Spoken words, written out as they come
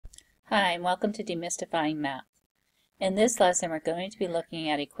Hi, and welcome to Demystifying Math. In this lesson, we're going to be looking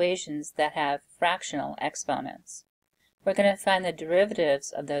at equations that have fractional exponents. We're going to find the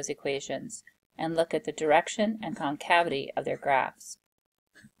derivatives of those equations and look at the direction and concavity of their graphs.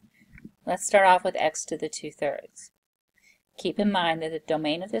 Let's start off with x to the 2/3. Keep in mind that the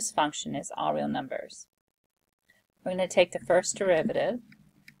domain of this function is all real numbers. We're going to take the first derivative,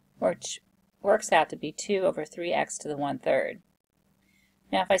 which works out to be 2 over 3x to the 1/3.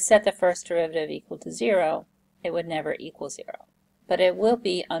 Now if I set the first derivative equal to 0, it would never equal 0. But it will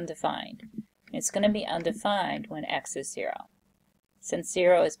be undefined. It's going to be undefined when x is 0. Since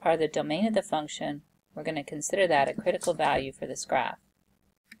 0 is part of the domain of the function, we're going to consider that a critical value for this graph.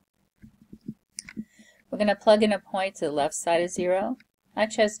 We're going to plug in a point to the left side of 0. I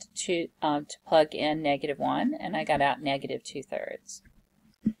chose to plug in -1, and I got out -2/3.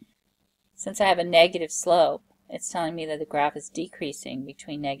 Since I have a negative slope, it's telling me that the graph is decreasing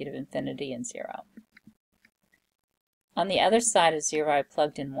between -infinity and 0. On the other side of 0, I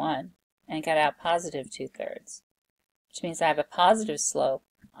plugged in 1 and got out +2/3, which means I have a positive slope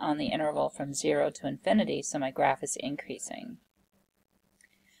on the interval from 0 to infinity, so my graph is increasing.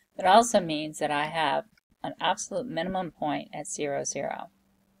 That also means that I have an absolute minimum point at 0, 0.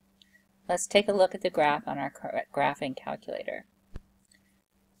 Let's take a look at the graph on our graphing calculator.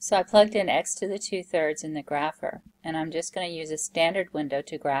 So I plugged in x to the 2/3 in the grapher, and I'm just going to use a standard window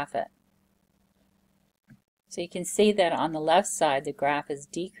to graph it. So you can see that on the left side the graph is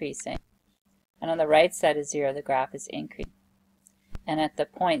decreasing, and on the right side of 0 the graph is increasing. And at the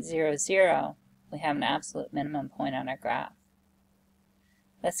point 0, 0, we have an absolute minimum point on our graph.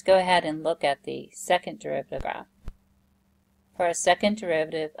 Let's go ahead and look at the second derivative graph. For our second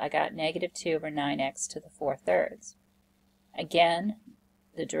derivative, I got -2 over 9x to the 4/3. Again,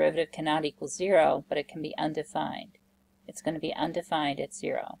 the derivative cannot equal 0, but it can be undefined. It's going to be undefined at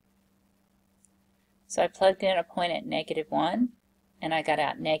 0. So I plugged in a point at -1, and I got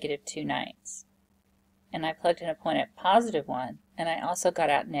out -2/9. And I plugged in a point at +1, and I also got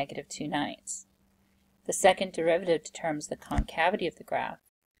out -2/9. The second derivative determines the concavity of the graph,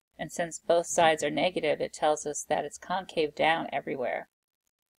 and since both sides are negative, it tells us that it's concave down everywhere.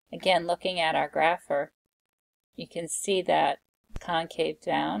 Again, looking at our grapher, you can see that concave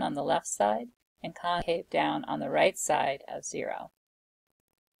down on the left side and concave down on the right side of 0.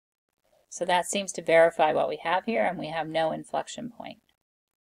 So that seems to verify what we have here, and we have no inflection point.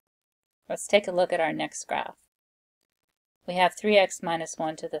 Let's take a look at our next graph. We have 3x minus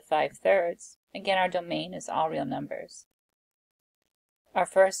 1 to the 5/3. Again, our domain is all real numbers. Our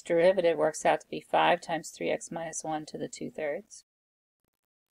first derivative works out to be 5 times 3x minus 1 to the 2/3.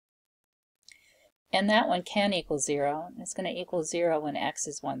 And that one can equal 0. It's going to equal 0 when x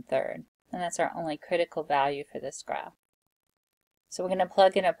is 1/3. And that's our only critical value for this graph. So we're going to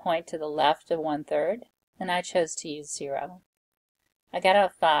plug in a point to the left of 1/3, and I chose to use 0. I got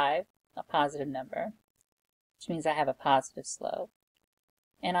out 5, a positive number, which means I have a positive slope.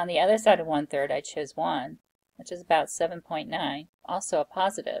 And on the other side of 1/3, I chose 1, which is about 7.9, also a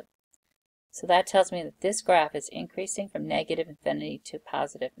positive. So that tells me that this graph is increasing from -infinity to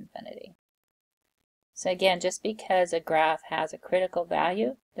 +infinity. So again, just because a graph has a critical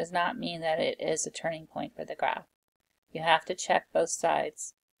value does not mean that it is a turning point for the graph. You have to check both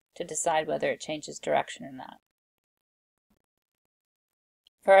sides to decide whether it changes direction or not.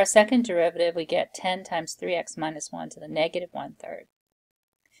 For our second derivative, we get 10 times 3x minus 1 to the -1/3.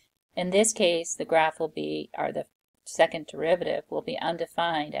 In this case, the graph will be, or the second derivative will be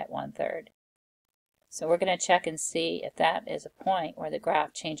undefined at 1/3. So we're going to check and see if that is a point where the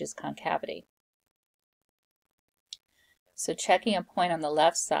graph changes concavity. So checking a point on the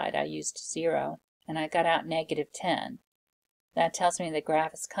left side, I used 0, and I got out -10. That tells me the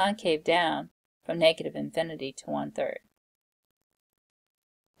graph is concave down from -infinity to 1/3.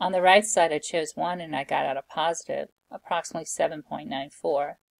 On the right side, I chose 1, and I got out a positive, approximately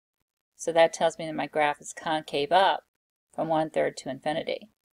 7.94. So that tells me that my graph is concave up from 1/3 to infinity.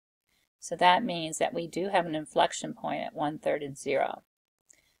 So that means that we do have an inflection point at 1/3 and 0.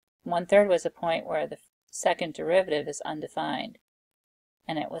 1/3 was a point where the second derivative is undefined,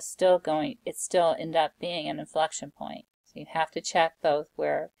 and it still ended up being an inflection point. So you have to check both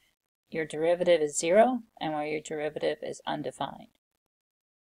where your derivative is 0 and where your derivative is undefined.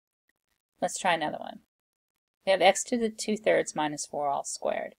 Let's try another one. We have x to the 2/3 minus 4 all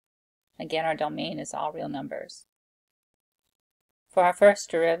squared. Again, our domain is all real numbers. For our first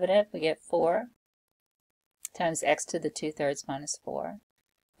derivative, we get 4 times x to the 2/3 minus 4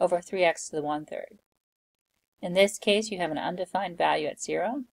 over 3x to the 1/3. In this case, you have an undefined value at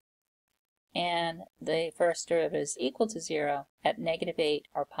 0, and the first derivative is equal to 0 at -8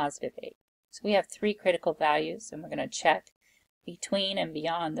 or +8. So we have three critical values, and we're going to check between and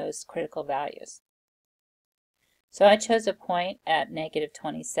beyond those critical values. So I chose a point at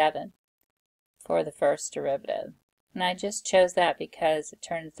 -27 for the first derivative. And I just chose that because it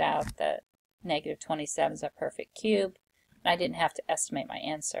turns out that -27 is a perfect cube, and I didn't have to estimate my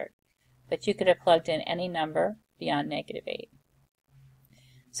answer. But you could have plugged in any number beyond -8.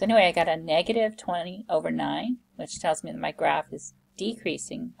 So anyway, I got a -20/9, which tells me that my graph is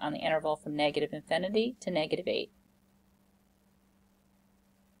decreasing on the interval from -infinity to -8.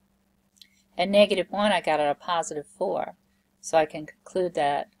 At -1, I got a +4, so I can conclude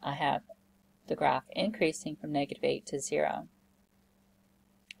that I have the graph increasing from -8 to 0.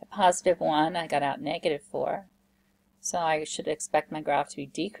 At +1, I got out -4, so I should expect my graph to be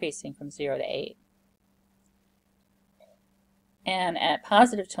decreasing from 0 to 8. And at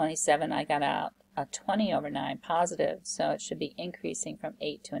 +27, I got out a 20/9 positive, so it should be increasing from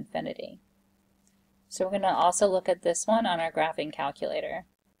 8 to infinity. So we're going to also look at this one on our graphing calculator.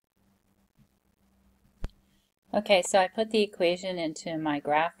 Okay, so I put the equation into my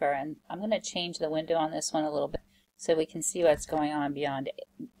grapher, and I'm going to change the window on this one a little bit so we can see what's going on beyond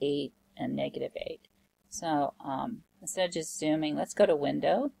 8 and -8. So instead of just zooming, let's go to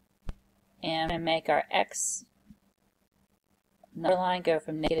Window, and I'm going to make our X number line go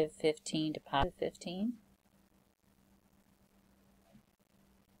from -15 to +15.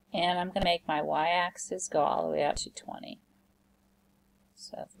 And I'm going to make my y-axis go all the way up to 20.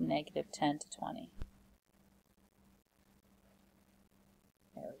 So from -10 to 20.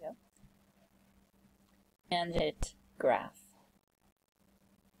 There we go. And it graph.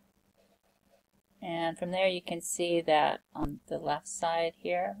 And from there you can see that on the left side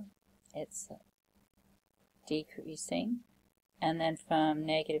here it's decreasing, and then from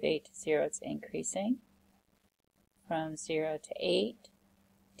 -8 to 0 it's increasing, from 0 to 8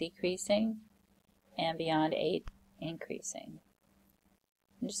 decreasing, and beyond 8 increasing.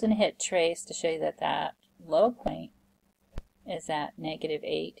 I'm just going to hit trace to show you that that low point is at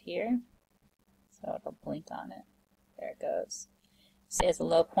 -8 here, so it'll blink on it. There it goes. So it's a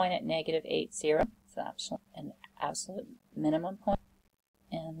low point at -8, 0. It's an absolute minimum point.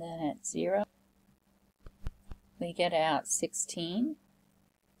 And then at 0, we get out 16.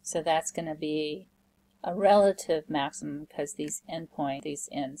 So that's going to be a relative maximum because these endpoints, these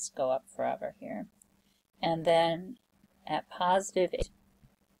ends go up forever here. And then at +8,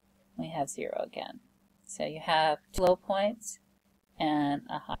 we have 0 again. So you have two low points and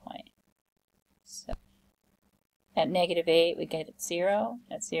a high point. So at -8 we get 0,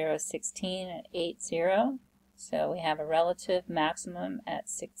 at 0 is 16, at 8 0. So we have a relative maximum at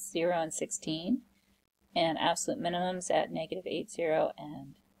 0 and 16, and absolute minimums at -8 0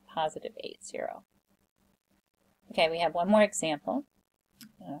 and +8 0. Okay, we have one more example.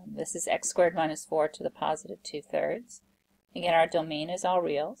 This is x squared minus 4 to the +2/3. Again, our domain is all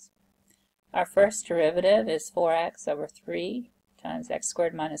reals. Our first derivative is 4x over 3 times x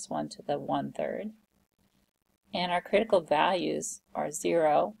squared minus 1 to the 1/3. And our critical values are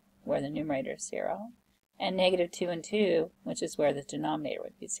 0, where the numerator is 0, and -2 and 2, which is where the denominator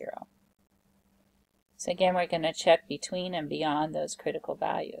would be 0. So again, we're going to check between and beyond those critical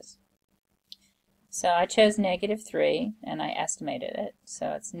values. So I chose -3, and I estimated it,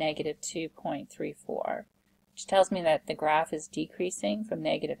 so it's -2.34. which tells me that the graph is decreasing from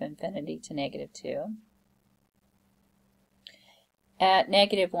 -infinity to -2. At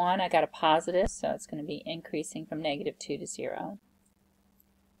 -1, I got a positive, so it's going to be increasing from -2 to 0.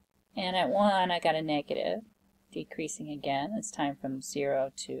 And at 1, I got a negative, decreasing again, this time from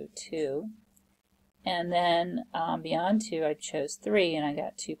 0 to 2. And then beyond 2, I chose 3, and I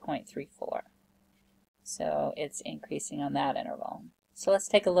got 2.34. So it's increasing on that interval. So let's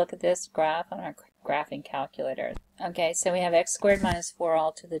take a look at this graph on our graphing calculator. Okay, so we have x squared minus 4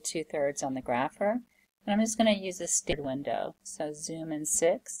 all to the 2/3 on the grapher. And I'm just going to use a standard window. So zoom in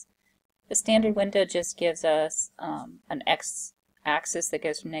 6. The standard window just gives us an x-axis that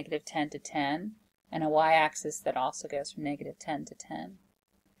goes from -10 to 10, and a y-axis that also goes from -10 to 10.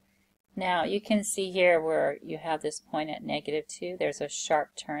 Now you can see here where you have this point at -2, there's a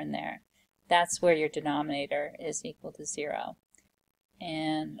sharp turn there. That's where your denominator is equal to 0.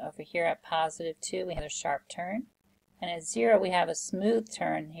 And over here at +2, we have a sharp turn. And at 0, we have a smooth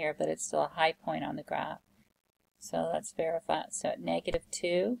turn here, but it's still a high point on the graph. So let's verify. So at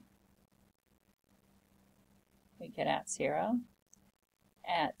 -2, we get out 0.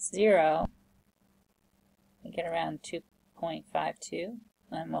 At 0, we get around 2.52,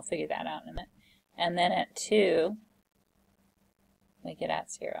 and we'll figure that out in a minute. And then at 2, we get out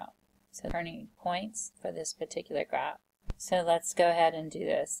 0. So turning points for this particular graph. So let's go ahead and do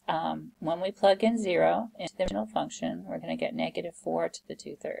this. When we plug in 0 into the original function, we're going to get negative 4 to the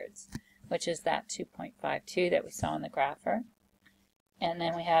 2/3, which is that 2.52 that we saw in the grapher. And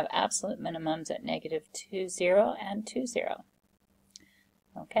then we have absolute minimums at negative 2, 0, and 2, 0.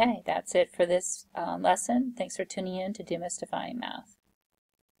 Okay, that's it for this lesson. Thanks for tuning in to Demystifying Math.